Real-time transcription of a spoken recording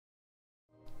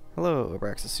Hello,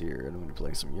 Abraxas here, and I'm going to be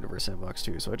playing some Universe Sandbox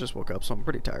 2, so I just woke up, so I'm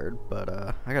pretty tired, but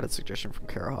I got a suggestion from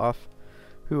Hoff,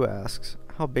 who asks,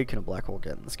 how big can a black hole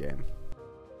get in this game?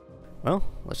 Well,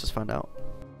 let's just find out.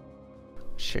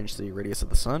 Let's change the radius of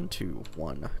the sun to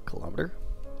 1 kilometer.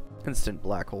 Instant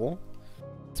black hole.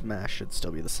 Its mass should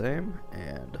still be the same,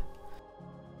 and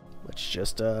let's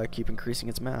just keep increasing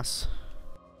its mass.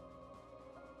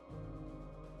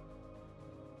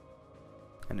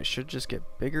 And it should just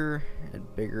get bigger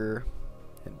and bigger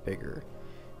and bigger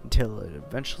until it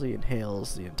eventually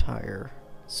inhales the entire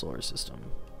solar system.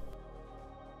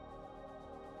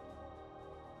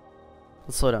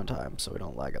 Let's slow down time so we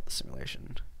don't lag up the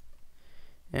simulation.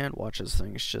 And watch as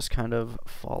things just kind of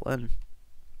fall in.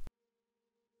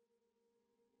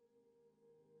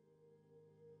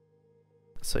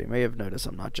 So you may have noticed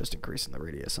I'm not just increasing the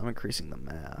radius, I'm increasing the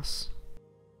mass.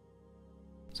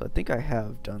 So I think I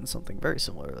have done something very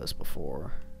similar to this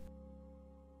before.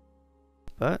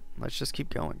 But let's just keep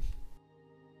going.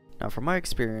 Now from my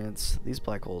experience, these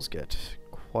black holes get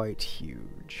quite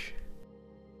huge.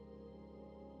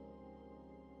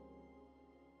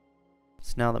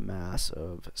 It's now the mass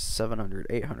of 700,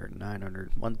 800,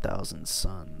 900, 1000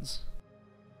 suns.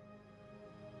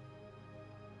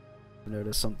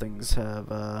 Notice some things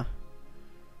have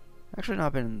actually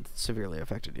not been severely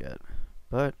affected yet,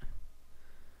 but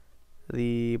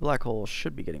the black hole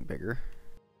should be getting bigger.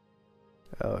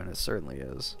 Oh, and it certainly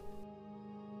is.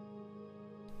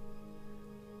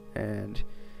 And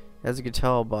as you can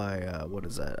tell by, what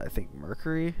is that? I think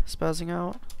Mercury spazzing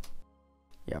out?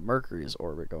 Yeah, Mercury's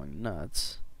orbit going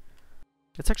nuts.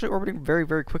 It's actually orbiting very,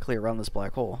 very quickly around this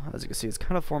black hole. As you can see, it's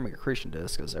kind of forming a accretion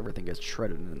disk as everything gets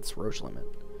shredded in its Roche limit.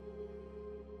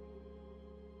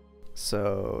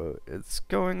 So it's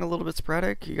going a little bit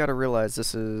sporadic. You gotta realize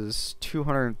this is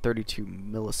 232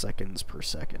 milliseconds per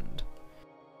second.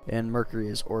 And Mercury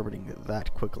is orbiting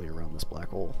that quickly around this black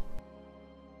hole.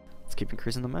 Let's keep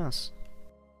increasing the mass.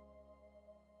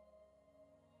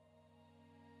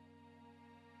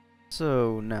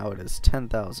 So now it is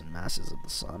 10,000 masses of the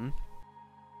sun.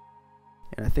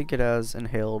 And I think it has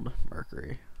inhaled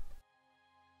Mercury.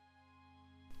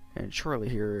 And shortly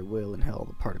here it will inhale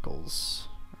the particles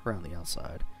around the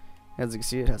outside. As you can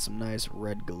see, it has some nice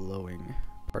red glowing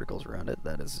particles around it.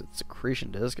 That is its accretion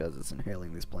disk as it's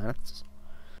inhaling these planets.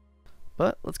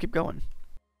 But let's keep going.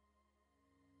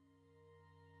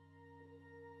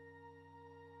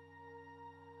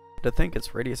 To think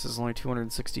its radius is only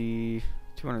 270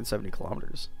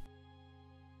 kilometers.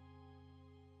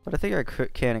 But I think I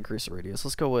can increase the radius.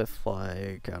 Let's go with,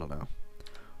 like, I don't know,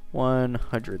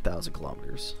 100,000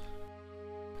 kilometers.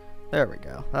 There we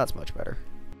go. That's much better.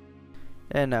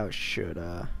 And now it should,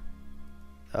 oh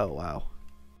wow.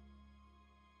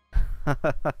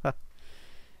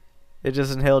 It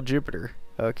just inhaled Jupiter.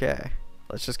 Okay.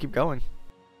 Let's just keep going.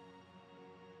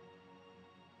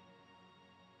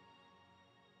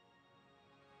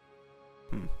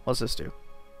 What's this do?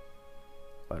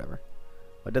 Whatever.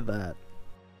 I did that.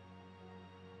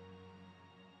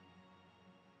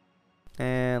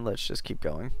 And let's just keep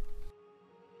going.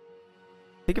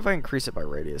 I think if I increase it by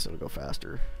radius, it'll go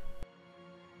faster.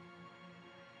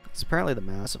 It's apparently the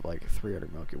mass of like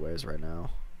 300 Milky Ways right now.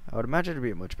 I would imagine it'd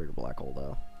be a much bigger black hole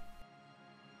though.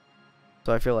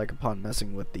 So I feel like upon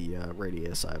messing with the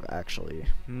radius, I've actually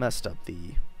messed up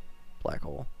the black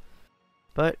hole.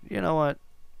 But you know what?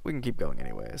 We can keep going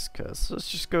anyways, because let's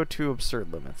just go to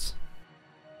absurd limits.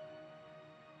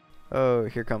 Oh,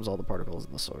 here comes all the particles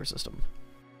in the solar system.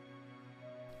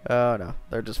 Oh no,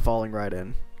 they're just falling right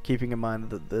in. Keeping in mind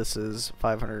that this is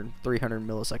 300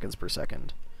 milliseconds per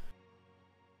second.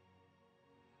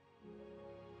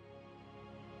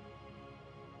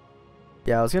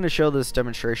 Yeah, I was going to show this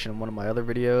demonstration in one of my other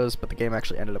videos, but the game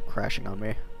actually ended up crashing on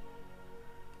me.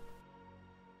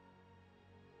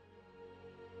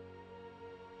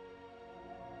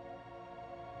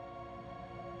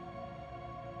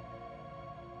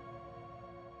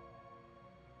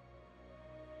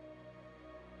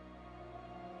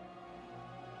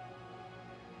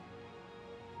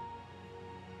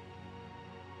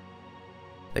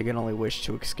 They can only wish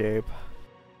to escape.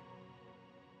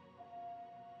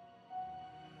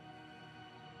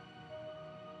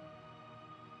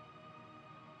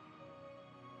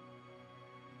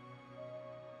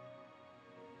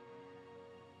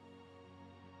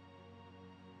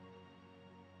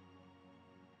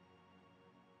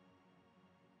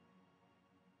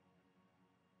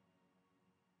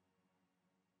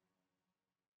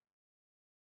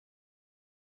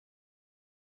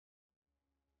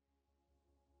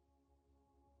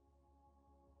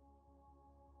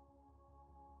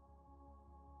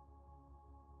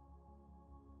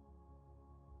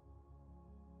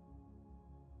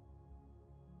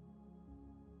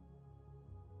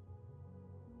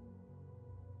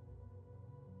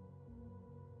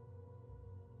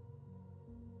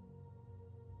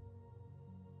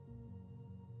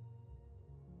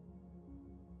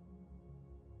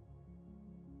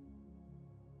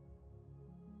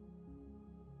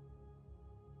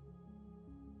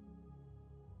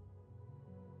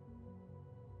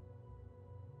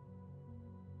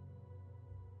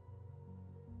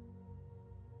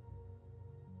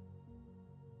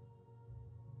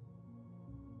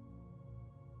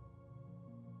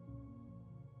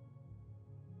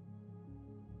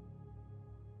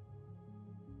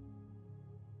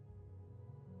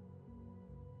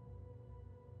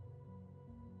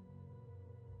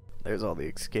 there's all the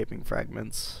escaping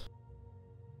fragments.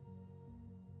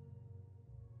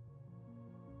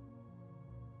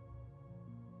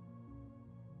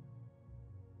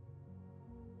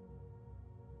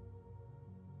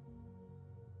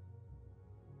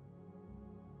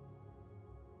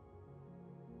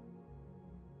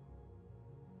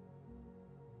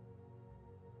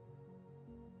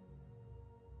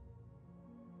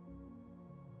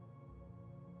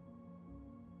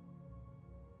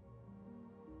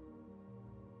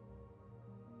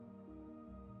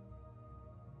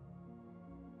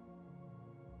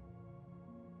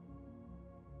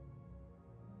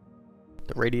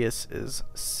 The radius is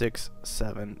 6,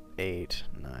 7, 8,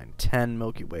 9, 10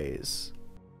 Milky Ways.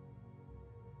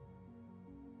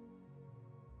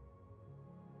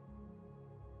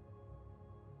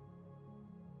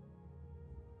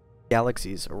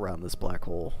 Galaxies around this black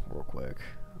hole real quick.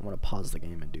 I'm going to pause the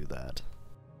game and do that.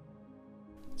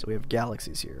 So we have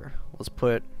galaxies here. Let's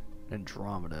put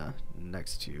Andromeda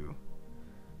next to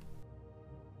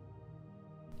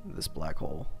this black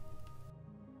hole.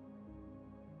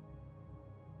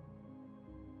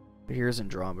 Here's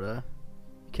Andromeda.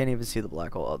 You can't even see the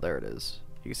black hole. Oh, there it is.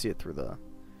 You can see it through the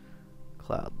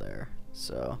cloud there.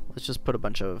 So let's just put a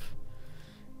bunch of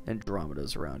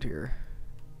Andromedas around here.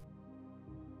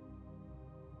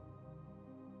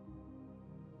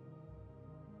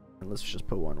 And let's just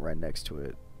put one right next to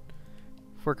it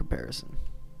for comparison.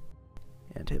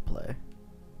 And hit play.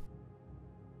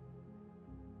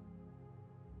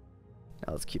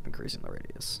 Now let's keep increasing the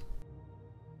radius.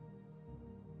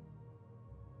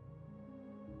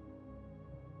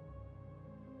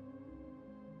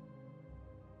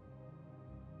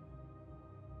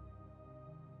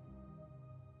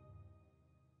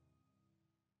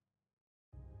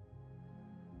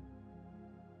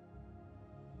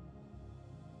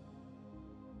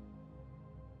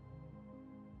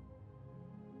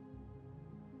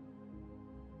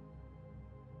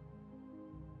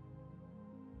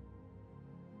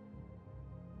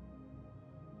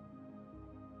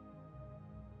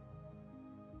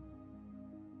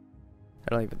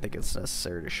 I don't even think it's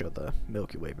necessary to show the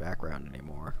Milky Way background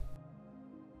anymore.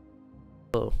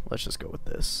 So let's just go with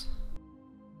this.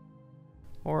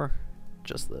 Or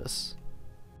just this.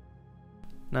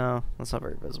 No, that's not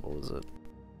very visible, is it?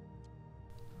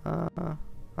 I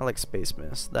like Space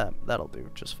Mist. That'll do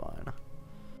just fine.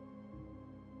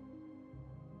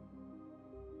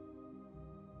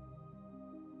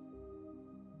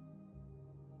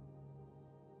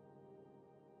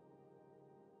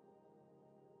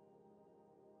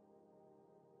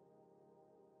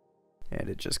 And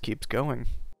it just keeps going.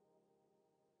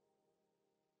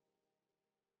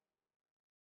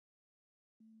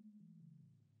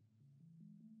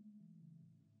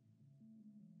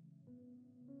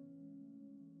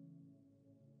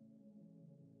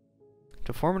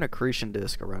 To form an accretion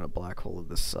disk around a black hole of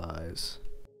this size,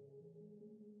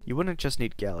 you wouldn't just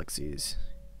need galaxies,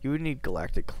 you would need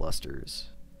galactic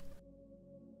clusters.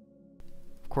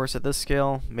 Of course, at this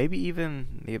scale, maybe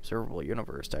even the observable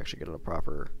universe to actually get a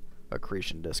proper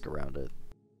accretion disk around it.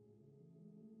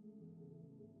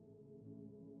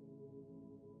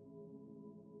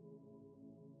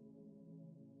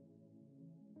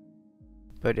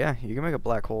 But yeah, you can make a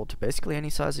black hole to basically any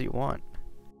size that you want.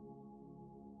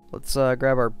 Let's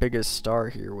grab our biggest star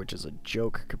here, which is a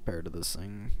joke compared to this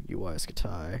thing, UI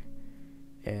Scatai.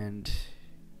 And,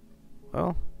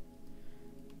 well,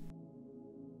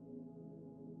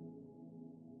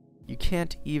 you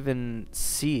can't even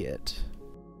see it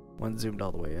when zoomed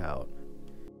all the way out.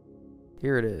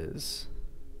 Here it is.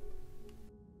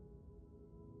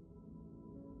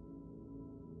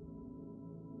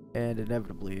 And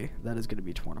inevitably, that is going to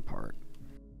be torn apart.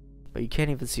 But you can't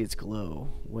even see its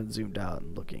glow when zoomed out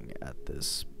and looking at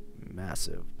this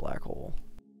massive black hole,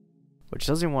 which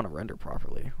doesn't even want to render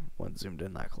properly when zoomed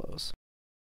in that close.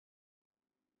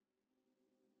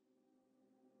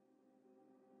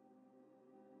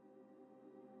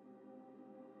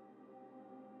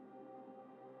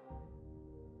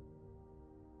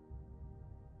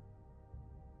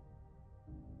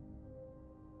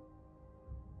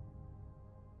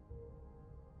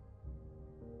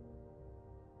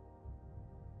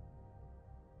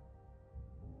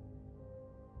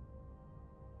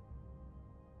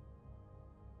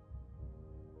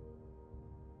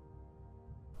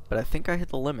 But I think I hit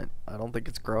the limit. I don't think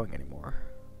it's growing anymore.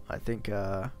 I think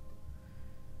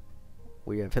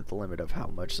we have hit the limit of how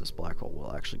much this black hole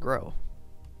will actually grow.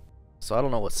 So I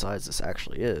don't know what size this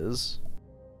actually is.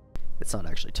 It's not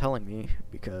actually telling me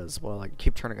because, well, I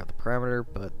keep turning out the parameter,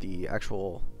 but the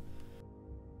actual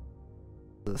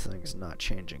this thing's not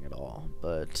changing at all,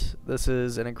 but this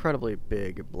is an incredibly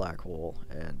big black hole,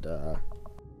 and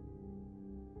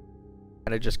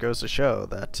it just goes to show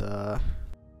that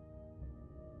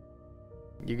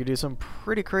you could do some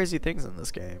pretty crazy things in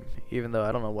this game, even though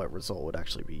I don't know what result would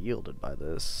actually be yielded by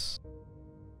this,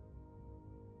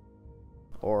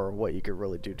 or what you could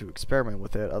really do to experiment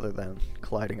with it other than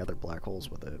colliding other black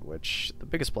holes with it, which the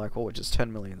biggest black hole, which is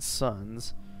 10 million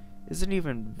suns, isn't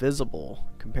even visible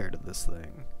compared to this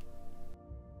thing.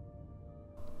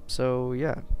 So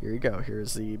yeah, here you go.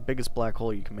 Here's the biggest black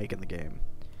hole you can make in the game.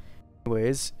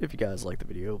 Anyways, if you guys like the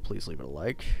video, please leave it a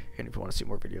like, and if you want to see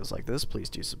more videos like this, please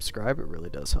do subscribe, it really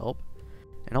does help.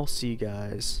 And I'll see you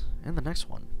guys in the next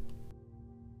one.